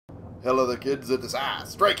Hello there kids, it is I,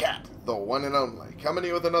 Stray Cat, the one and only, coming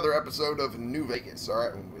here with another episode of New Vegas.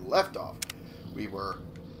 Alright, when we left off, we were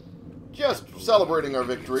just celebrating our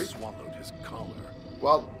victory. Swallowed his collar.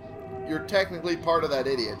 Well, you're technically part of that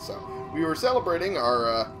idiot, so we were celebrating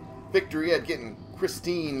our victory at getting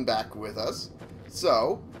Christine back with us.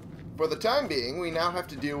 So, for the time being, we now have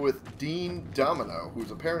to deal with Dean Domino, who's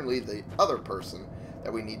apparently the other person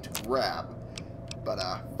that we need to grab. But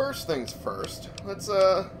first things first, let's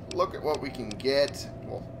look at what we can get.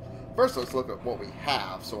 Well, first let's look at what we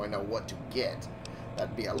have so I know what to get.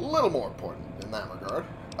 That'd be a little more important in that regard.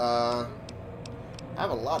 I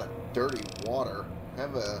have a lot of dirty water. I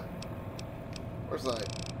have a... Where's the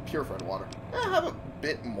purified water? I have a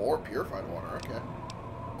bit more purified water, okay.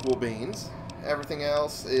 Cool beans. Everything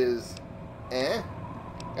else is...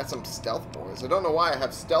 Got some stealth boys. I don't know why I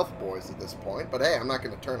have stealth boys at this point, but hey, I'm not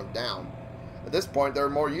going to turn them down. At this point, they're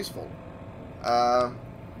more useful. Got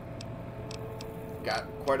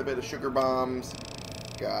quite a bit of sugar bombs.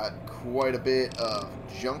 Got quite a bit of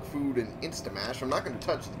junk food and Instamash. I'm not going to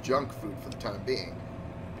touch the junk food for the time being,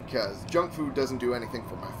 because junk food doesn't do anything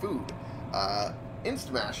for my food.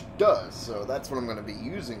 Instamash does, so that's what I'm going to be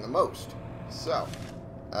using the most. So,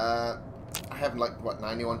 I have, like, what,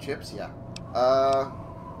 91 chips? Yeah.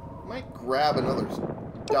 Might grab another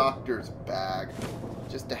doctor's bag,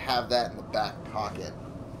 just to have that in the back pocket.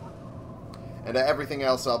 And everything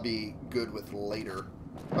else I'll be good with later.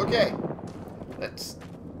 Okay, let's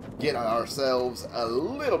get ourselves a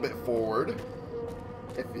little bit forward.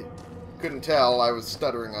 If you couldn't tell, I was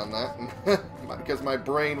stuttering on that because my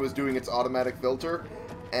brain was doing its automatic filter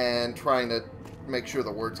and trying to make sure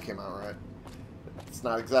the words came out right. It's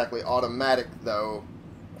not exactly automatic, though,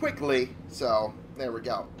 quickly, so there we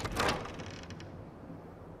go.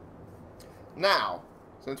 Now,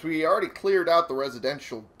 since we already cleared out the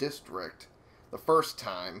residential district the first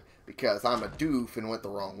time, because I'm a doof and went the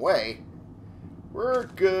wrong way, we're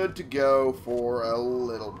good to go for a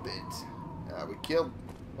little bit. We killed...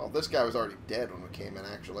 Well, this guy was already dead when we came in,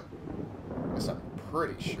 actually. I guess I'm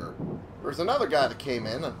pretty sure. There's another guy that came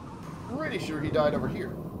in. I'm pretty sure he died over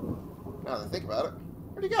here. Now that I think about it.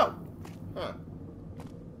 Where'd he go? Huh.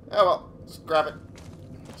 Oh, well. Scrap it.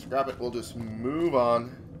 Scrap it. We'll just move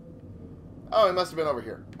on. Oh, he must have been over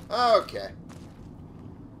here. Okay.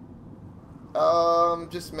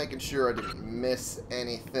 Just making sure I didn't miss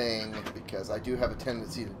anything, because I do have a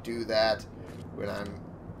tendency to do that when I'm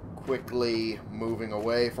quickly moving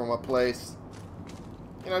away from a place.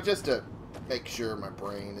 You know, just to make sure my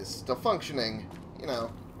brain is still functioning, you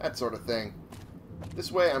know, that sort of thing.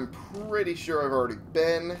 This way I'm pretty sure I've already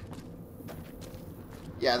been.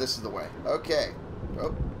 Yeah, this is the way. Okay.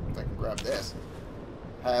 Oh, I can grab this.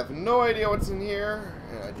 I have no idea what's in here,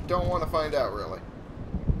 and I don't want to find out, really.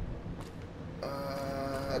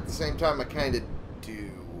 At the same time, I kind of do.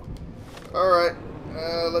 Alright,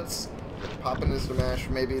 let's pop in this Instamash.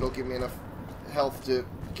 Maybe it'll give me enough health to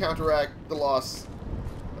counteract the loss.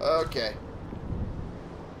 Okay.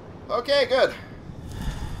 Okay, good.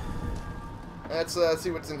 Let's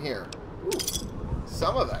see what's in here. Ooh,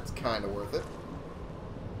 some of that's kind of worth it.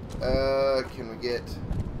 Can we get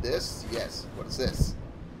this? Yes. What is this?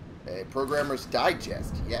 A Programmer's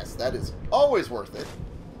Digest. Yes, that is always worth it.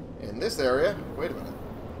 In this area... Wait a minute.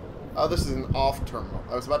 Oh, this is an off terminal.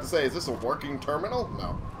 I was about to say, is this a working terminal?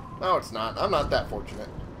 No. No, it's not. I'm not that fortunate.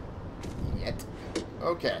 Yet.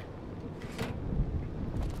 Okay.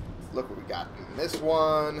 Let's look what we got in this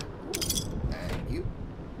one. Thank you.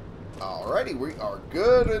 Alrighty, we are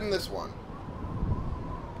good in this one.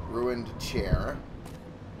 Ruined chair.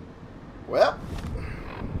 Well...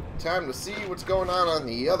 time to see what's going on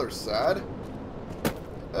the other side.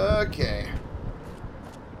 Okay.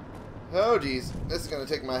 Oh, geez. This is going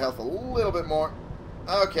to take my health a little bit more.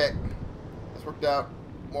 Okay. This worked out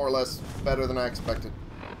more or less better than I expected.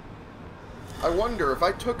 I wonder, if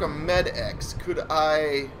I took a Med-X, could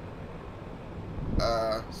I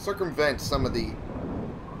circumvent some of the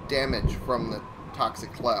damage from the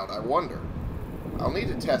toxic cloud? I wonder. I'll need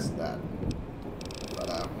to test that.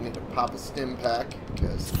 But we need to pop a stim pack,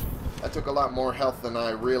 because that took a lot more health than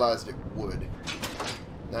I realized it would.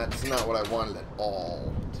 That's not what I wanted at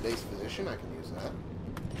all. Today's physician, I can use that.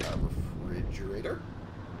 Refrigerator.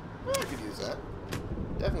 I could use that.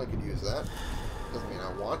 Definitely could use that. Doesn't mean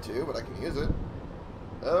I want to, but I can use it.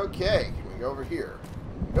 Okay, can we go over here?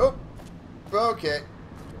 Nope. Okay.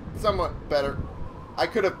 Somewhat better. I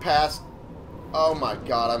could have passed. Oh my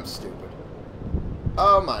god, I'm stupid.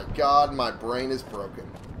 Oh my god, my brain is broken.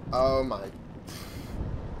 Oh my...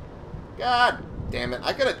 God damn it.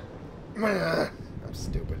 I could have... I'm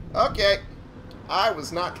stupid. Okay. I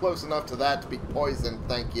was not close enough to that to be poisoned,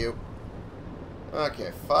 thank you.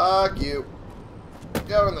 Okay, fuck you.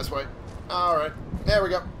 Going this way. Alright, there we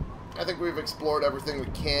go. I think we've explored everything we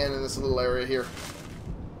can in this little area here.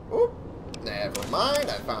 Oop. Never mind,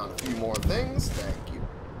 I found a few more things. Thank you.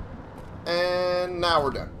 And now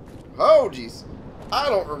we're done. Oh, jeez. I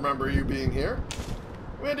don't remember you being here.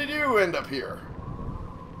 When did you end up here?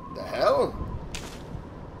 The hell?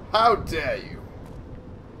 How dare you?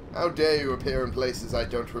 How dare you appear in places I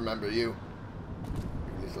don't remember you?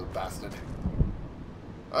 You little bastard.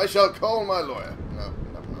 I shall call my lawyer. No,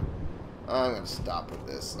 never mind. I'm going to stop with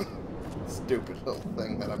this stupid little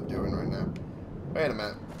thing that I'm doing right now. Wait a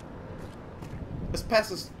minute. This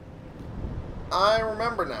passes... I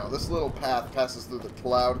remember now. This little path passes through the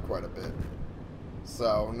cloud quite a bit.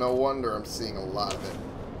 So, no wonder I'm seeing a lot of it.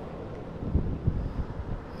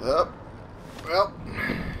 Yep. Well,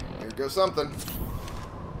 here goes something.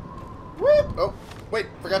 Whoop! Oh, wait,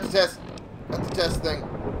 forgot to test. That's the test thing.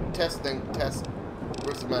 Test thing. Test.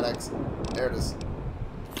 Where's the medics? There it is.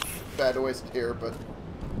 Bad to waste it here, but...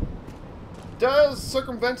 does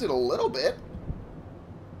circumvent it a little bit.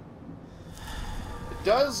 It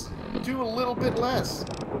does do a little bit less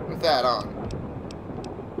with that on.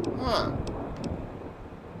 Huh.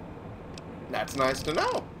 That's nice to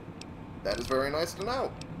know. That is very nice to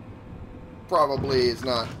know. Probably is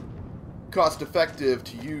not cost effective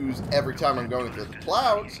to use every time I'm going through the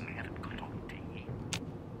clouds.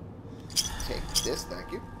 Take this,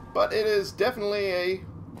 thank you. But it is definitely a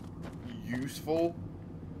useful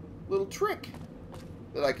little trick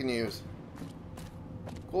that I can use.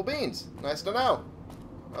 Cool beans. Nice to know.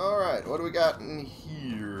 Alright, what do we got in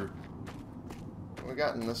here? What do we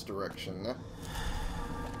got in this direction?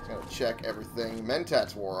 Just gotta check everything.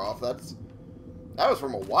 Mentats wore off. That was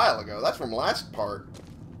from a while ago. That's from last part.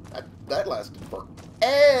 That lasted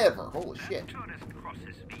forever. Holy shit. Tourist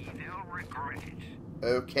crosses me, they'll regret it.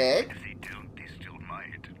 Okay. If they don't, they still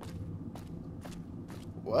might.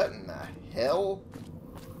 What in the hell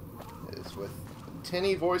is with a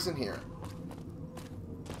tinny voice in here?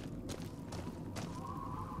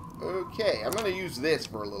 Okay, I'm going to use this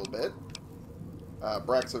for a little bit.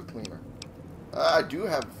 Braxo cleaner. I do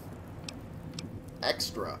have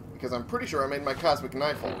extra, because I'm pretty sure I made my cosmic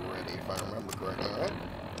knife already, if I remember correctly, right?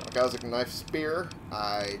 My cosmic knife spear,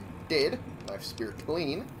 I did. Knife spear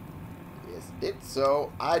clean. Yes, it did.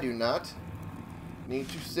 So, I do not need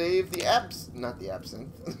to save the not the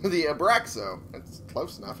absinthe, the Abraxo. It's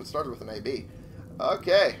close enough. It started with an AB.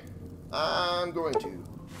 Okay. I'm going to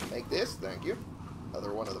make this, thank you.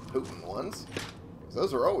 Another one of the potent ones.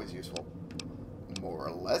 Those are always useful. More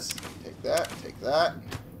or less. Take that, take that.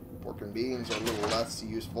 Pork and beans are a little less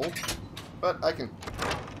useful. But I can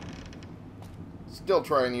still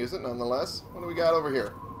try and use it nonetheless. What do we got over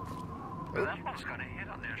here? Well, that one's got a head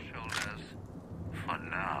on their shoulders. For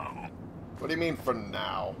now. What do you mean for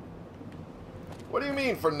now? What do you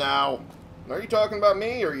mean for now? Are you talking about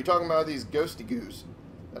me, or are you talking about these ghosty goos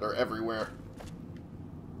that are everywhere?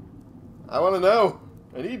 I want to know.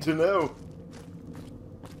 I need to know.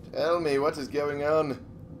 Tell me what is going on.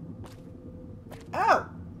 Ow!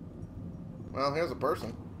 Well, here's a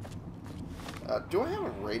person. Do I have a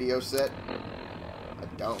radio set? I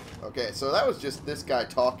don't. Okay, so that was just this guy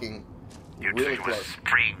talking You'd really think it was close.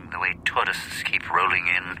 spring, the way tourists keep rolling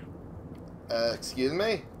in. Excuse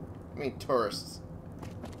me? I mean tourists.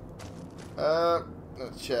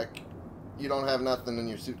 Let's check. You don't have nothing in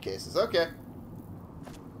your suitcases. Okay.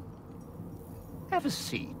 Have a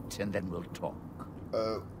seat, and then we'll talk.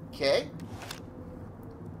 Okay.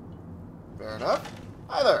 Fair enough.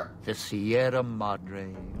 Hi there. The Sierra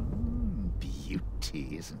Madre.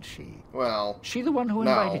 Beauty, isn't she? Well, She the one who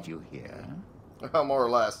no. invited you here? More or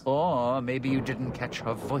less. Or maybe you didn't catch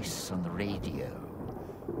her voice on the radio.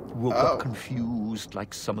 Woke Oh. up confused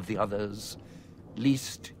like some of the others.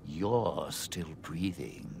 Least you're still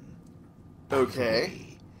breathing.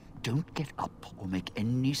 Okay. Don't get up or make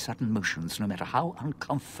any sudden motions, no matter how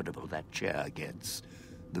uncomfortable that chair gets.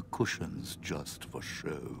 The cushion's just for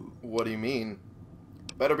show. What do you mean?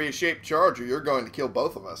 Better be a shaped charge or you're going to kill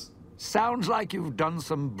both of us. Sounds like you've done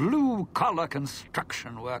some blue-collar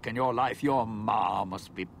construction work in your life. Your ma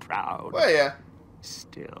must be proud. Well, yeah.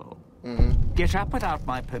 Still. Mm-hmm. Get up without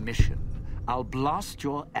my permission. I'll blast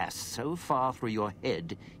your ass so far through your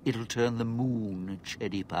head, it'll turn the moon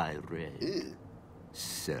cherry pie red. Ew.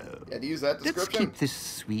 So, Had to use that let's description? keep this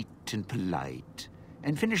sweet and polite,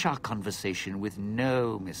 and finish our conversation with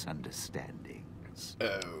no misunderstandings.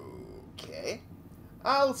 Okay.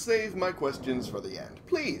 I'll save my questions for the end.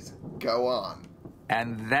 Please, go on.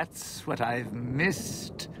 And that's what I've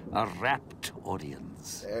missed, a rapt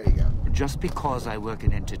audience. There you go. Just because I work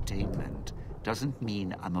in entertainment doesn't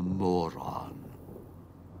mean I'm a moron.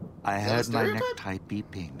 I Is that a heard my stereotype? necktie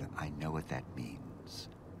beeping. I know what that means.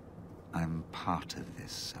 I'm part of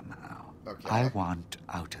this somehow. Okay. I want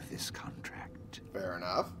out of this contract. Fair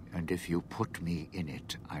enough. And if you put me in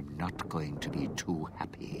it, I'm not going to be too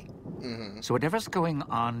happy. Mm-hmm. So whatever's going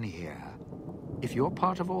on here, if you're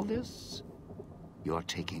part of all this, you're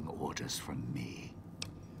taking orders from me.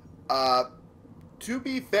 To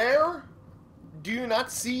be fair, do you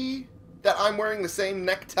not see that I'm wearing the same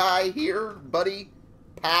necktie here, buddy?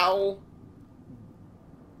 Pal?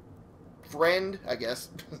 Friend, I guess.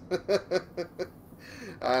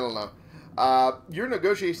 I don't know. Your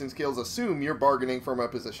negotiation skills assume you're bargaining from a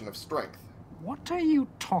position of strength. What are you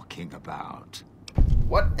talking about?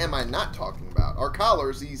 What am I not talking about? Our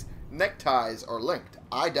collars, these neckties, are linked.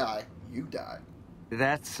 I die, you die.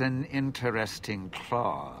 That's an interesting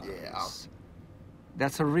clause. Yeah.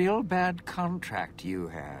 That's a real bad contract you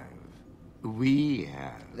have. We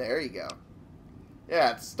have. There you go.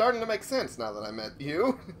 Yeah, it's starting to make sense now that I met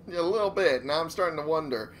you. A little bit. Now I'm starting to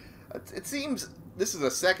wonder. It seems this is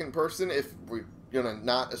a second person, if we're going to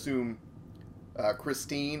not assume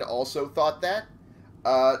Christine also thought that,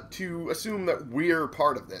 to assume that we're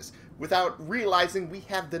part of this, without realizing we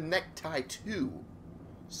have the necktie too.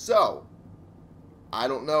 So, I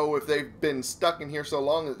don't know if they've been stuck in here so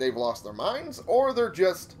long that they've lost their minds, or they're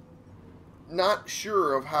just not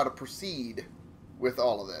sure of how to proceed with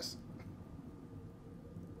all of this.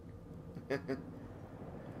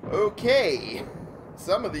 Okay.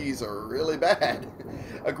 Some of these are really bad.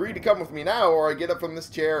 Agree to come with me now, or I get up from this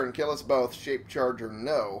chair and kill us both. Shape charger,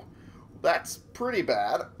 no. That's pretty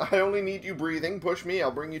bad. I only need you breathing. Push me, I'll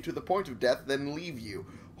bring you to the point of death, then leave you.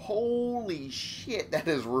 Holy shit, that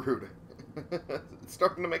is rude. It's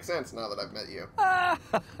starting to make sense now that I've met you.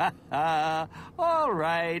 All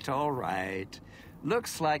right, all right.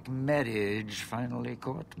 Looks like marriage finally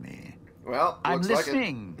caught me. Well, I'm looks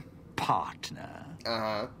listening, partner.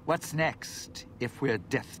 Uh-huh. What's next, if we're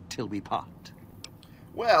death till we part?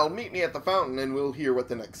 Well, meet me at the fountain and we'll hear what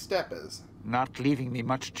the next step is. Not leaving me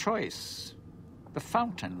much choice. The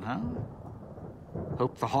fountain, huh?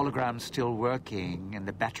 Hope the hologram's still working and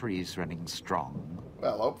the battery's running strong.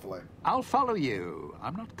 Well, hopefully. I'll follow you.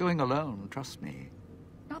 I'm not going alone, trust me.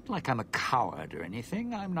 Not like I'm a coward or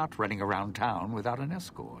anything. I'm not running around town without an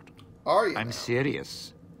escort. Are you? I'm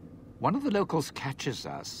serious. One of the locals catches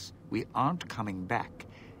us, we aren't coming back.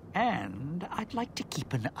 And I'd like to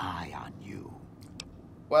keep an eye on you.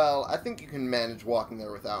 Well, I think you can manage walking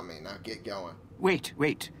there without me. Now get going. Wait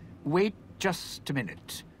just a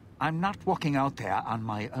minute. I'm not walking out there on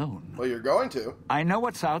my own. Well, you're going to. I know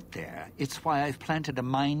what's out there. It's why I've planted a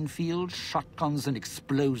minefield, shotguns, and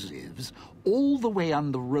explosives all the way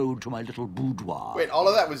on the road to my little boudoir. Wait, all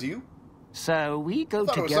of that was you? So we go I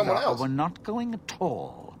thought it was together, someone or else. we're not going at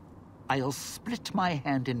all. I'll split my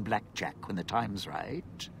hand in blackjack when the time's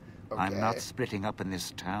right. I'm not Okay. splitting up in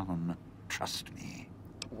this town. Trust me.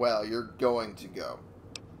 Well, you're going to go.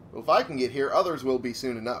 Well, if I can get here, others will be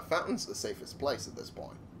soon enough. Fountain's the safest place at this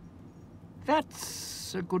point.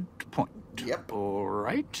 That's a good point. Yep. All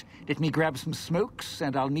right. Let me grab some smokes,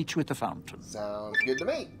 and I'll meet you at the fountain. Sounds good to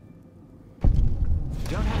me.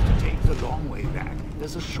 Don't have to take the long way back.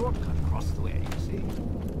 There's a shortcut across the way, you see.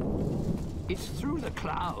 It's through the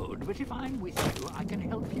cloud, but if I'm with you, I can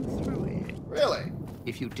help you through it. Really?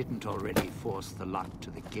 If you didn't already force the lock to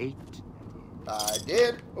the gate. I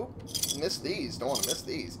did. Oh, missed these. Don't want to miss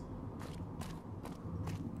these.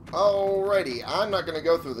 Alrighty, I'm not going to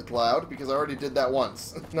go through the cloud because I already did that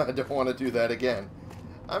once. I don't want to do that again.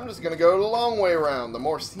 I'm just going to go the long way around, the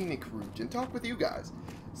more scenic route, and talk with you guys.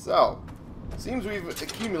 So, seems we've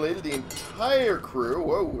accumulated the entire crew.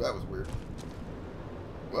 Whoa, that was weird.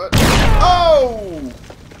 What? Oh!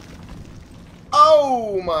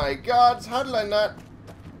 Oh my gods, how did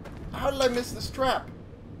I miss this trap?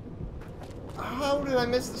 How did I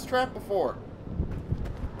miss this trap before?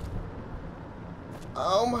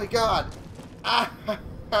 Oh my god. Ow.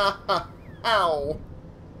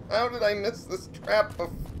 How did I miss this trap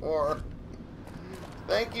before?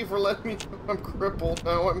 Thank you for letting me know I'm crippled.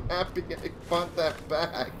 Now I'm happy I bought that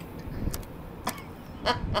back.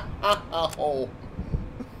 Ow.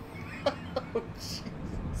 Oh,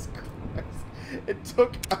 Jesus Christ. It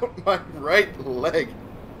took out my right leg.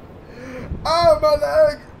 Oh, my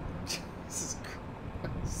leg! Jesus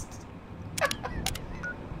Christ.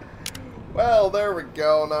 Well, there we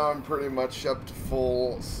go. Now I'm pretty much up to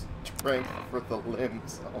full strength for the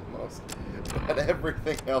limbs, almost. But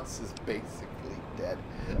everything else is basically dead.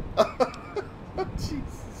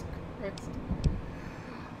 Jesus Christ.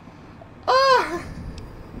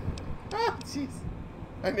 Jeez.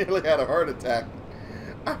 I nearly had a heart attack.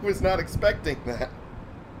 I was not expecting that.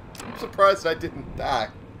 I'm surprised I didn't die.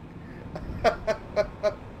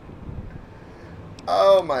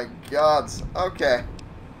 Oh my gods. Okay.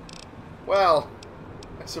 Well,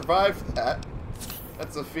 I survived that.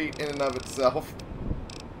 That's a feat in and of itself.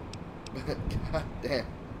 But god damn.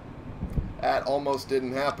 That almost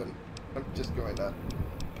didn't happen. I'm just going to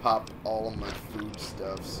pop all of my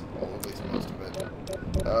foodstuffs. Well, at least most of it.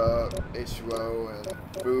 H2O and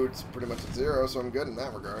food's pretty much at 0, so I'm good in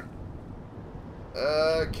that regard.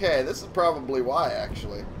 Okay, this is probably why,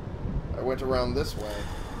 actually. I went around this way.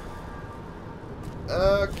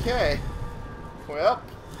 Okay. Well,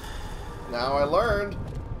 now I learned.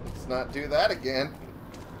 Let's not do that again.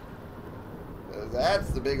 That's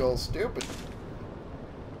the big old stupid.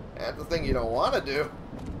 That's the thing you don't want to do.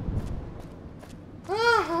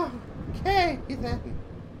 Okay, then.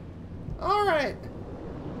 Alright.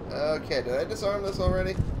 Okay, did I disarm this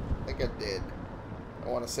already? I think I did. I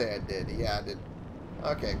want to say I did. Yeah, I did.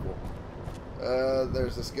 Okay, cool.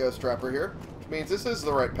 There's this ghost trapper here, which means this is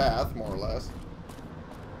the right path, more or less.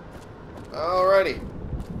 Alrighty.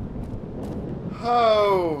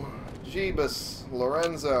 Oh, Jeebus,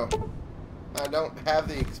 Lorenzo. I don't have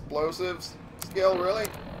the explosives skill, really?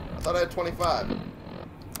 I thought I had 25.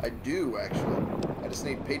 I do, actually. I just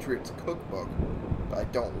need Patriot's Cookbook. But I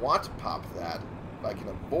don't want to pop that if I can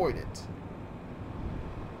avoid it.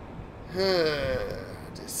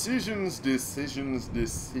 Decisions, decisions,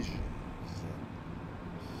 decisions.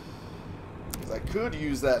 Because I could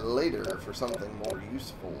use that later for something more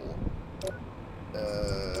useful.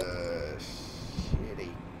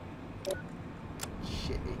 Shitty.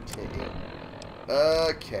 Shitty titty.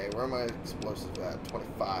 Okay, where are my explosives at?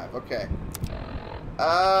 25. Okay.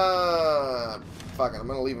 Fuck it, I'm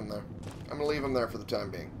gonna leave them there. I'm gonna leave them there for the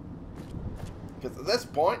time being. Because at this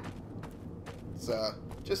point, it's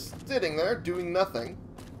just sitting there doing nothing.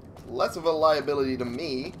 Less of a liability to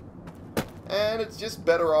me, and it's just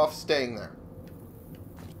better off staying there.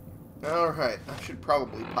 Alright, I should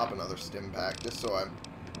probably pop another stim pack just so I'm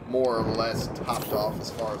more or less topped off as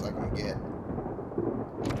far as I can get.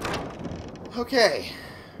 Okay.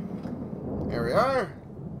 There we are.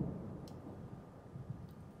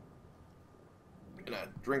 I'm gonna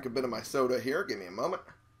drink a bit of my soda here. Give me a moment.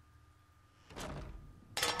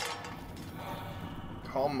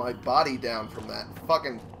 Calm my body down from that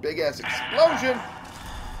fucking big-ass explosion.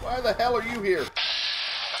 Why the hell are you here?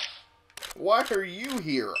 Why are you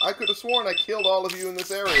here? I could have sworn I killed all of you in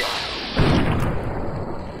this area.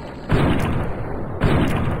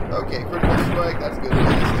 Okay, critical strike. That's good.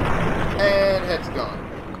 And head's gone.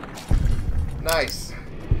 Nice.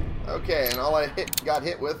 Okay, and all I got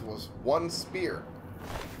hit with was one spear.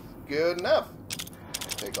 Good enough.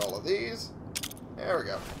 Take all of these. There we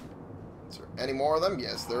go. Is there any more of them?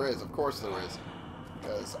 Yes, there is. Of course there is.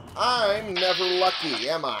 Because I'm never lucky,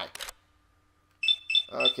 am I?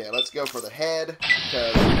 Okay, let's go for the head,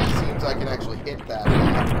 because it seems I can actually hit that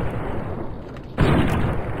lot.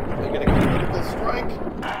 Are you getting a critical strike?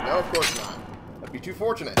 No, of course not. That'd be too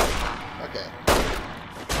fortunate. Okay.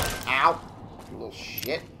 Ow! You little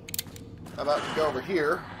shit. How about we go over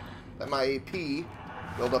here? Let my AP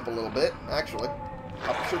build up a little bit, actually.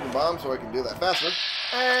 Pop a sugar bomb so I can do that faster.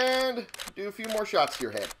 And do a few more shots to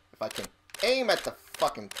your head, if I can aim at the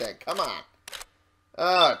fucking thing. Come on.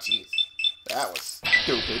 Oh, jeez. That was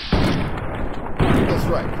stupid. Critical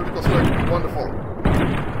strike. Critical strike would be wonderful.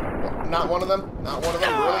 Well, not one of them? Not one of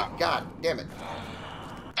them? Really? God damn it.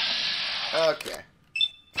 Okay.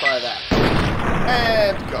 Try that.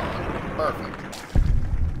 And gone. Perfect.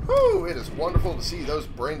 Whew, it is wonderful to see those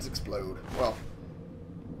brains explode. Well,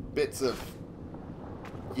 bits of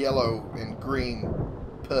yellow and green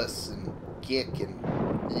pus and kick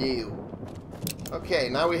and you. Okay,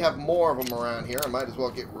 now we have more of them around here. I might as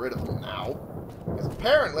well get rid of them now. Because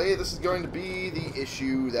apparently this is going to be the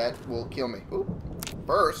issue that will kill me. Ooh.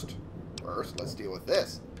 First, let's deal with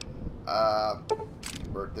this.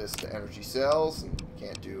 Convert this to energy cells.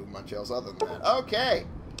 Can't do much else other than that. Okay.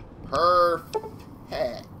 Perfect.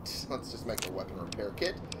 Let's just make a weapon repair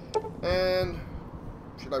kit. And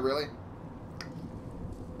should I really?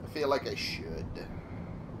 I feel like I should.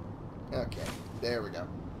 Okay, there we go.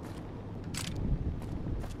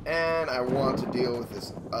 And I want to deal with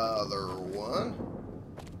this other one.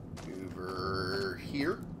 Over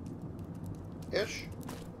here. Ish.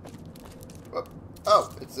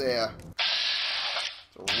 Oh, it's a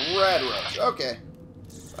red roach. Okay.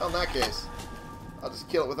 Well, in that case, I'll just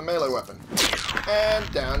kill it with a melee weapon.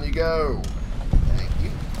 And down you go. Thank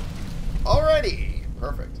you. Alrighty.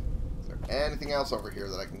 Perfect. Is there anything else over here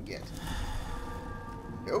that I can get?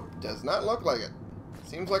 Nope. Does not look like it.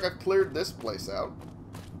 Seems like I've cleared this place out.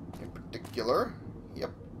 In particular.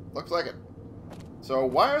 Yep. Looks like it. So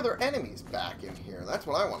why are there enemies back in here? That's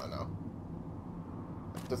what I want to know.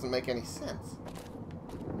 It doesn't make any sense.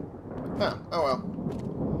 Huh. Oh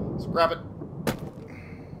well. Scrap it.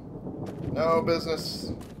 No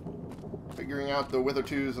business figuring out the Wither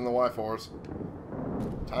 2s and the Y4s.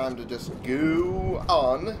 Time to just go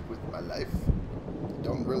on with my life.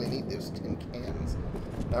 Don't really need those tin cans.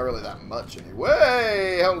 Not really that much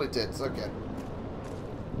anyway. Holy tits. Okay.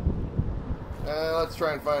 Let's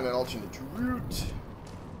try and find an alternate route.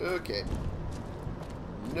 Okay.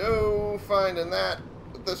 No finding that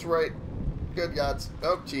at this rate. Good gods.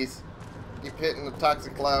 Oh, jeez. Keep hitting the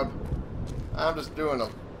toxic cloud. I'm just doing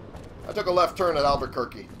I took a left turn at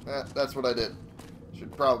Albuquerque. That's what I did.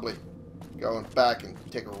 Should probably go back and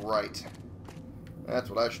take a right. That's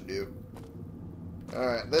what I should do.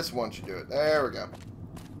 Alright, this one should do it. There we go.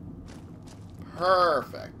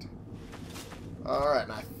 Perfect. Alright,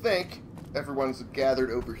 and I think everyone's gathered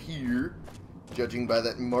over here, judging by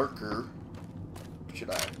that marker. Should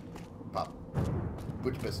I pop?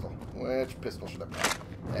 Which pistol? Which pistol should I pop?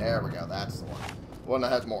 There we go, that's the one. One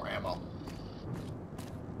that has more ammo.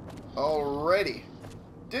 Alrighty.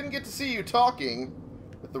 Didn't get to see you talking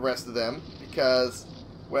with the rest of them because,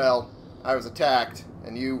 well, I was attacked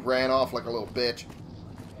and you ran off like a little bitch.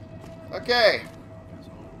 Okay.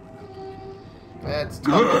 Let's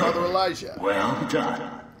talk to Father Elijah. Well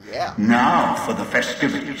done. Yeah. Now for the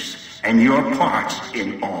festivities and your part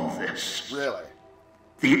in all this. Really?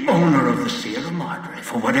 The owner of the Sierra Madre,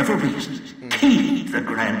 for whatever reason, keyed the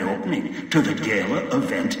grand opening to the gala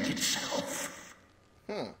event itself.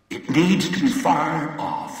 It needs to be fired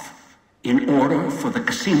off in order for the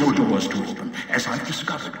casino doors to open. As I've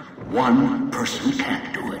discovered, one person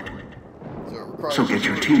can't do it. So get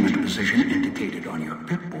your team into position indicated on your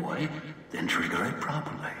Pip-Boy, then trigger it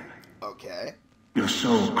properly. Okay. You're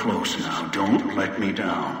so close now, don't let me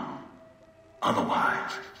down.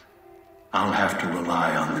 Otherwise, I'll have to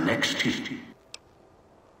rely on the next team.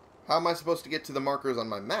 How am I supposed to get to the markers on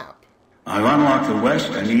my map? I've unlocked the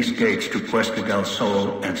west and east gates to Puesta del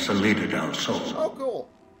Sol and Salida del Sol. Oh, cool.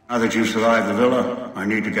 Now that you've survived the villa, I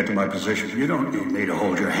need to get to my position. You don't need me to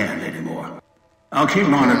hold your hand anymore. I'll keep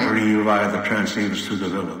monitoring you via the transceivers through the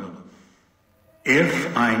villa.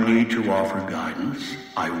 If I need to offer guidance,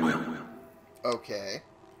 I will. Okay.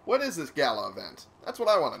 What is this gala event? That's what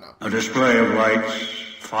I want to know. A display of lights,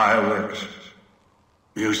 fireworks,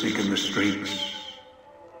 music in the streets.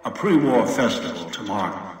 A pre-war festival to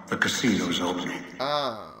mark the casino's opening.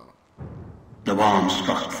 Oh. The bomb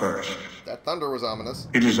struck first. That thunder was ominous.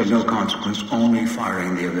 It is of no consequence, only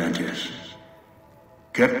firing the event is.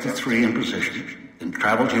 Get the three in position, then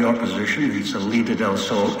travel to your position in Salida del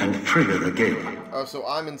Sol and trigger the gala. Oh, so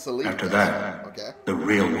I'm in Salida. After that, okay. The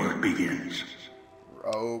real work begins.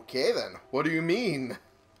 Okay, then. What do you mean?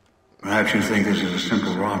 Perhaps you think this is a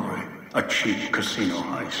simple robbery, a cheap casino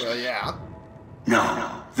heist. Yeah.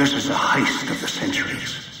 No, this is a heist of the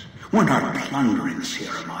centuries. We're not plundering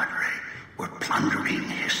Sierra Madre. We're plundering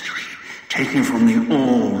history, taking from the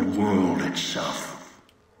old world itself.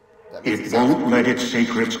 It won't let its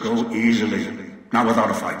secrets go easily, not without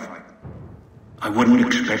a fight. I wouldn't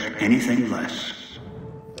expect anything less.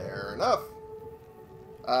 Fair enough.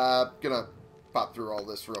 Gonna pop through all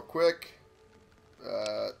this real quick.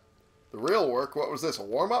 The real work, what was this, a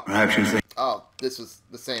warm-up? Perhaps you think... Oh, this was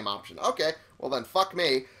the same option. Okay, well then, fuck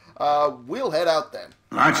me. We'll head out then.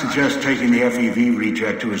 I'd suggest taking the FEV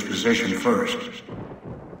reject to his position first.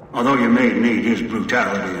 Although you may need his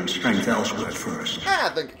brutality and strength elsewhere first. I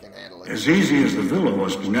think I can handle it. As easy as the villa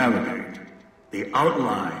was to navigate, the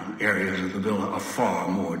outlying areas of the villa are far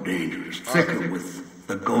more dangerous, thicker with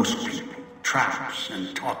the ghost people, traps,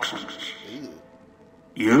 and toxins. Ew.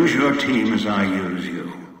 Use your team as I use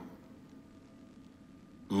you.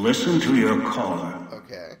 Listen to your caller.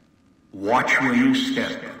 Okay. Watch where you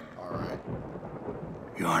step. Alright.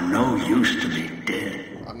 You're no use to me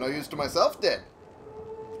dead. I'm no use to myself dead.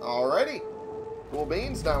 Alrighty. Cool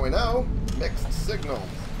beans, now we know. Mixed signals.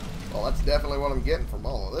 Well, that's definitely what I'm getting from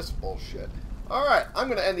all of this bullshit. Alright, I'm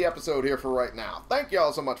going to end the episode here for right now. Thank you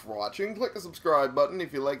all so much for watching. Click the subscribe button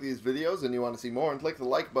if you like these videos and you want to see more, and click the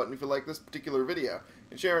like button if you like this particular video.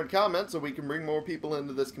 And share and comment so we can bring more people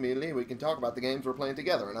into this community and we can talk about the games we're playing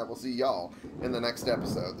together. And I will see y'all in the next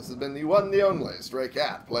episode. This has been the one, the only Stray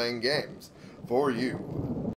Cat, playing games for you.